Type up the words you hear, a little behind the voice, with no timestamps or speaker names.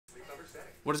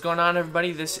What is going on,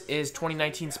 everybody? This is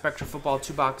 2019 Spectra Football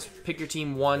 2-box Pick Your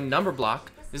Team 1 number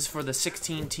block. This is for the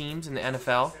 16 teams in the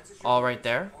NFL, all right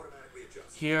there.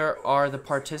 Here are the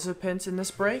participants in this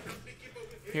break.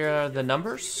 Here are the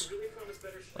numbers.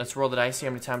 Let's roll the dice, see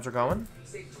how many times we're going.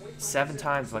 7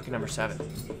 times, lucky number 7.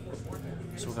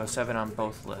 So we'll go 7 on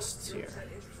both lists here.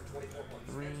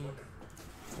 3,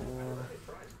 4,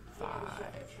 5,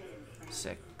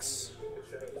 6,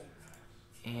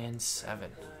 and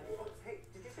 7.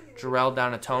 Jarrell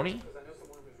down to Tony.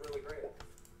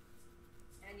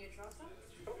 And you trust him?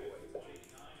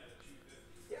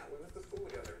 Yeah, we went to school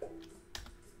together.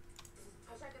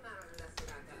 I'll check him out on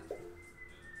Investor.gov.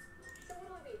 So what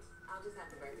do I need? I'll just have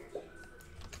to break it.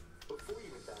 Before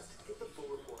you invest, get the full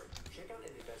report. Check out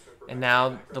an investor. And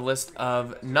now the list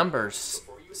of numbers.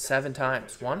 7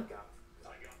 times. 1,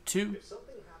 2,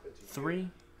 3,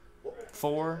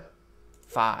 4,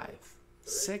 5,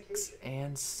 6,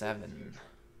 and 7.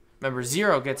 Remember,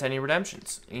 0 gets any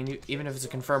redemptions, even if it's a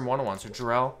confirmed 1-on-1. So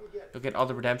Jarrell, you'll get all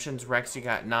the redemptions. Rex, you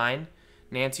got 9.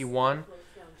 Nancy, 1.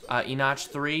 Enoch,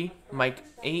 3. Mike,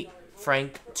 8.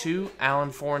 Frank, 2.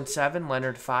 Alan, 4 and 7.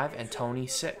 Leonard, 5. And Tony,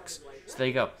 6. So there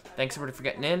you go. Thanks, everybody, for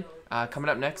getting in. Coming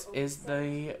up next is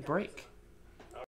the break.